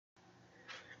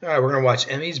All right, we're going to watch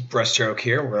Emmy's breaststroke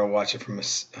here. We're going to watch it from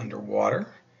underwater.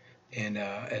 And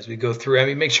as we go through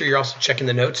Emmy, make sure you're also checking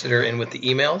the notes that are in with the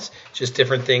emails, just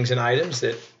different things and items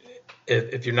that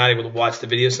if you're not able to watch the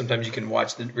video, sometimes you can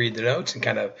read the notes and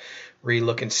kind of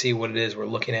re-look and see what it is we're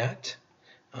looking at.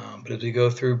 But as we go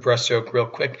through breaststroke real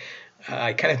quick,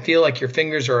 I kind of feel like your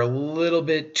fingers are a little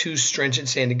bit too stringent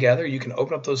staying together. You can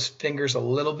open up those fingers a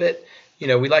little bit. You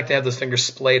know, we like to have those fingers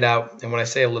splayed out. And when I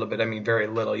say a little bit, I mean very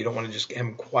little. You don't want to just get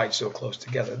them quite so close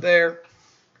together there.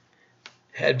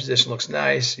 Head position looks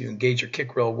nice. You engage your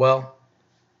kick real well.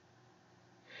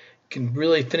 You can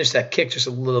really finish that kick just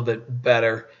a little bit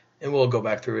better. And we'll go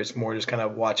back through. It's more just kind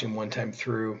of watching one time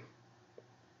through.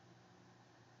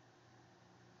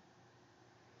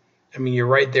 I mean, you're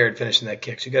right there at finishing that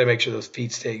kick. So you got to make sure those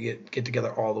feet get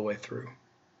together all the way through.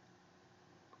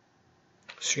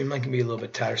 Streamline can be a little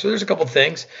bit tighter. So there's a couple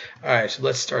things. All right, so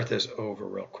let's start this over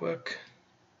real quick.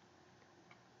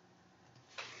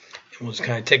 And we'll just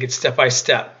kind of take it step by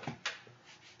step.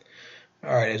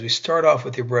 All right, as we start off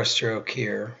with your breaststroke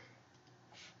here,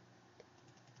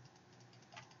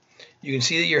 you can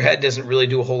see that your head doesn't really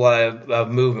do a whole lot of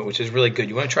movement, which is really good.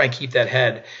 You want to try and keep that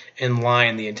head in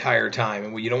line the entire time.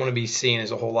 And what you don't want to be seeing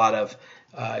is a whole lot of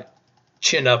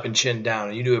chin up and chin down.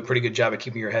 And you do a pretty good job of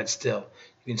keeping your head still.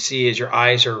 You can see as your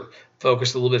eyes are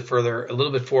focused a little bit further, a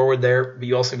little bit forward there, but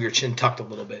you also have your chin tucked a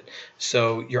little bit.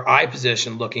 So your eye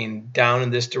position looking down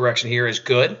in this direction here is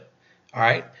good. All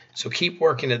right, so keep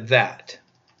working at that.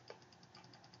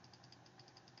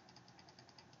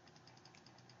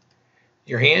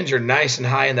 Your hands are nice and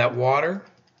high in that water.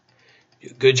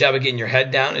 Good job of getting your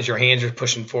head down as your hands are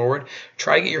pushing forward.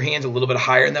 Try to get your hands a little bit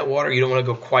higher in that water. You don't want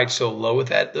to go quite so low with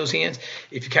those hands.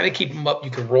 If you kind of keep them up, you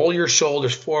can roll your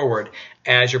shoulders forward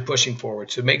as you're pushing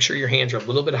forward. So make sure your hands are a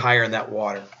little bit higher in that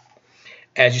water.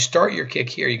 As you start your kick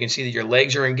here, you can see that your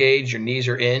legs are engaged, your knees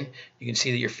are in. You can see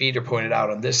that your feet are pointed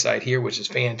out on this side here, which is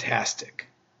fantastic.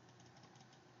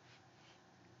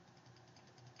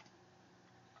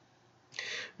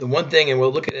 The one thing, and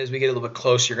we'll look at it as we get a little bit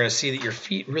closer, you're going to see that your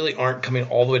feet really aren't coming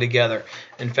all the way together.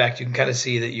 In fact, you can kind of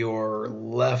see that your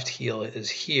left heel is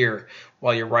here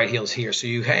while your right heel is here. So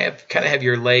you kind of have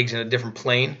your legs in a different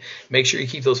plane. Make sure you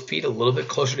keep those feet a little bit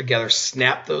closer together.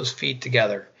 Snap those feet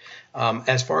together.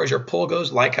 As far as your pull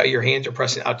goes, like how your hands are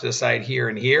pressing out to the side here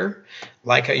and here.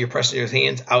 Like how you're pressing your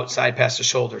hands outside past the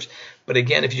shoulders. But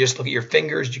again, if you just look at your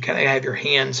fingers, you kind of have your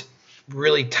hands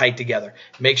really tight together.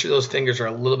 Make sure those fingers are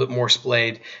a little bit more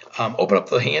splayed. Open up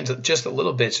the hands just a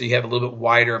little bit so you have a little bit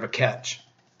wider of a catch.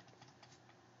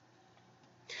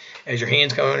 As your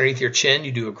hands come underneath your chin,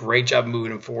 you do a great job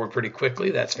moving them forward pretty quickly.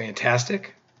 That's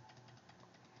fantastic.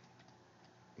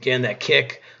 Again, that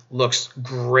kick looks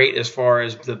great as far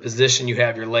as the position you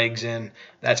have your legs in.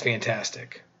 That's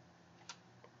fantastic.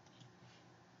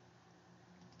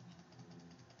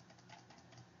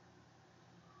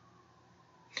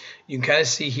 You can kind of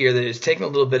see here that it's taking a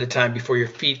little bit of time before your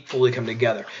feet fully come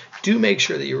together. Do make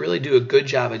sure that you really do a good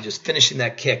job of just finishing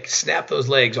that kick. Snap those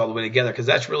legs all the way together because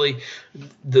that's really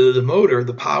the motor,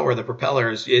 the power, the propeller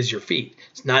is your feet.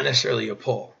 It's not necessarily a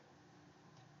pull.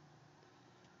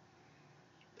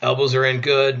 Elbows are in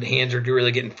good. Hands are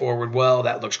really getting forward well.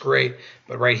 That looks great.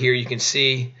 But right here you can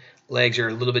see legs are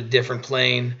a little bit different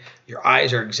plane. Your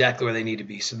eyes are exactly where they need to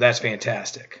be. So that's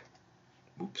fantastic.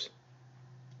 Oops.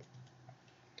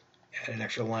 Add an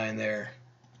extra line there.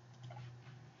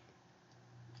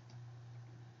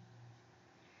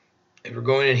 If we're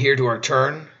going in here to our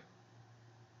turn,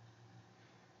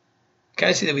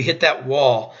 kind of see that we hit that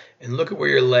wall and look at where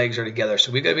your legs are together.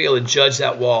 So we've got to be able to judge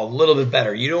that wall a little bit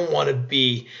better. You don't want to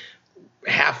be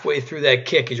halfway through that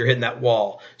kick as you're hitting that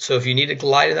wall. So if you need to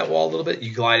glide in that wall a little bit,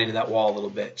 you glide into that wall a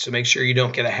little bit. So make sure you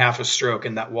don't get a half a stroke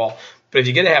in that wall. But if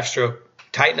you get a half stroke,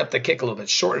 tighten up the kick a little bit,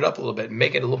 shorten it up a little bit, and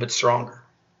make it a little bit stronger.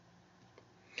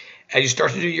 As you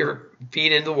start to do your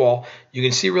feet into the wall, you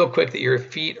can see real quick that your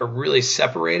feet are really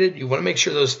separated. You want to make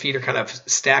sure those feet are kind of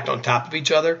stacked on top of each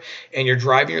other, and you're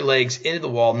driving your legs into the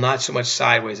wall, not so much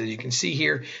sideways. As you can see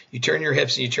here, you turn your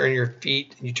hips and you turn your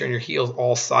feet and you turn your heels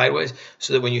all sideways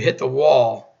so that when you hit the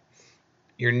wall,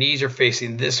 your knees are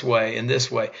facing this way and this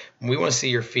way. And we want to see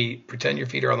your feet, pretend your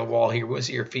feet are on the wall here. We want to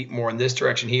see your feet more in this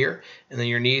direction here, and then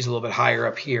your knees a little bit higher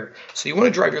up here. So you want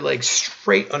to drive your legs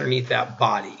straight underneath that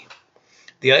body.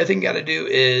 The other thing you got to do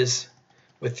is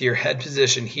with your head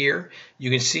position here,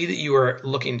 you can see that you are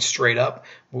looking straight up.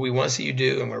 What we want to see you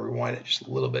do, I'm going to rewind it just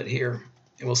a little bit here,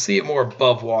 and we'll see it more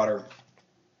above water.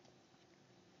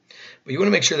 But you want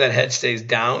to make sure that head stays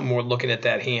down, more looking at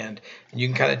that hand. And you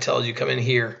can kind of tell as you come in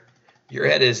here, your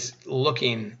head is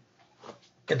looking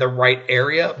in the right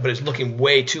area, but it's looking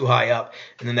way too high up.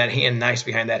 And then that hand nice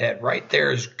behind that head. Right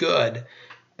there is good,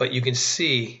 but you can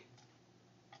see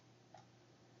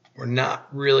we're not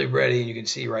really ready. And you can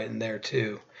see right in there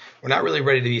too. We're not really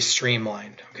ready to be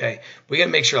streamlined, okay? We got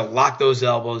to make sure to lock those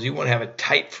elbows. You want to have a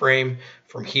tight frame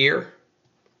from here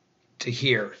to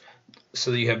here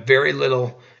so that you have very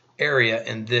little area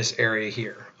in this area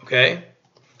here, okay?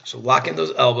 So lock in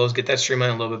those elbows, get that streamline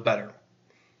a little bit better.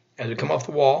 As we come off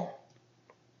the wall,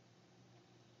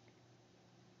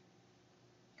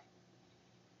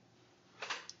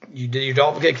 you did your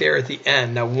dolphin kick there at the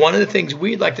end. Now, one of the things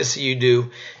we'd like to see you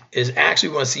do is actually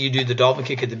we want to see you do the dolphin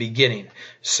kick at the beginning.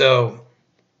 So,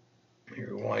 let me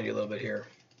rewind you a little bit here.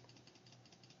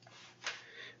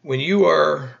 When you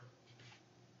are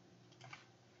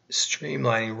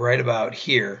streamlining right about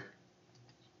here,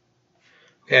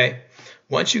 okay,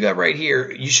 once you got right here,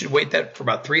 you should wait that for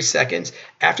about 3 seconds.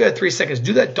 After that 3 seconds,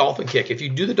 do that dolphin kick. If you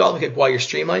do the dolphin kick while you're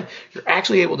streamlined, you're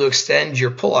actually able to extend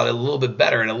your pull out a little bit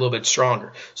better and a little bit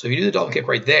stronger. So if you do the dolphin kick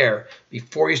right there,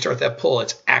 before you start that pull,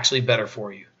 it's actually better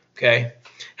for you, okay?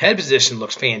 Head position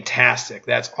looks fantastic.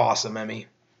 That's awesome, Emmy.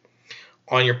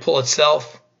 On your pull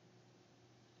itself,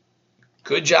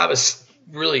 good job of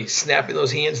really snapping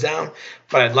those hands down,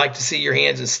 but I'd like to see your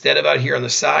hands, instead of out here on the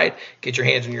side, get your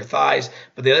hands on your thighs.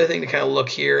 But the other thing to kind of look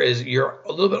here is you're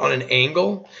a little bit on an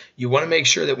angle. You want to make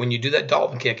sure that when you do that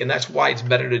dolphin kick, and that's why it's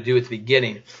better to do at the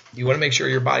beginning, you want to make sure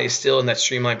your body is still in that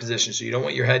streamlined position. So you don't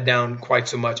want your head down quite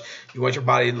so much. You want your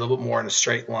body a little bit more in a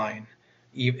straight line.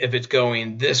 If it's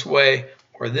going this way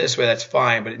or this way, that's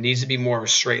fine, but it needs to be more of a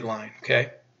straight line,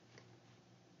 okay?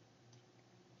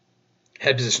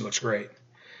 Head position looks great.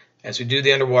 As we do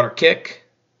the underwater kick,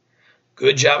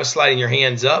 good job of sliding your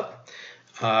hands up.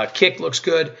 Kick looks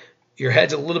good. Your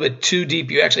head's a little bit too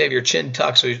deep. You actually have your chin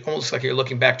tucked, so it's almost like you're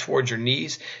looking back towards your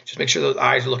knees. Just make sure those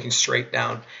eyes are looking straight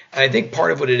down. And I think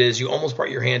part of what it is, you almost brought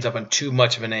your hands up on too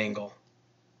much of an angle.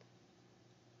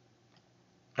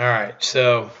 All right,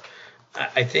 so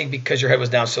I think because your head was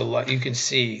down so low, you can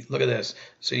see, look at this.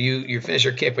 So you finish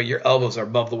your kick, but your elbows are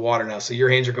above the water now. So your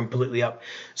hands are completely up.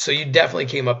 So you definitely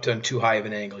came up to too high of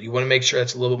an angle. You want to make sure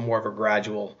that's a little bit more of a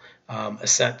gradual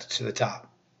ascent to the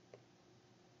top.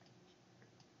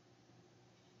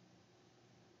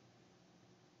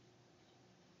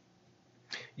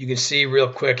 You can see real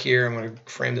quick here, I'm going to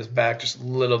frame this back just a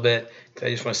little bit because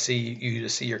I just want to see you to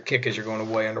see your kick as you're going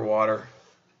away underwater.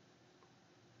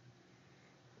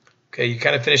 Okay, you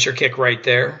kind of finish your kick right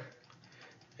there,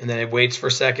 and then it waits for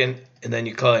a second, and then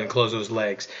you close those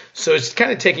legs. So it's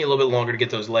kind of taking a little bit longer to get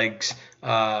those legs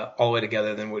all the way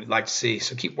together than we'd like to see.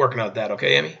 So keep working out that,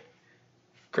 okay, Emmy?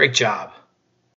 Great job.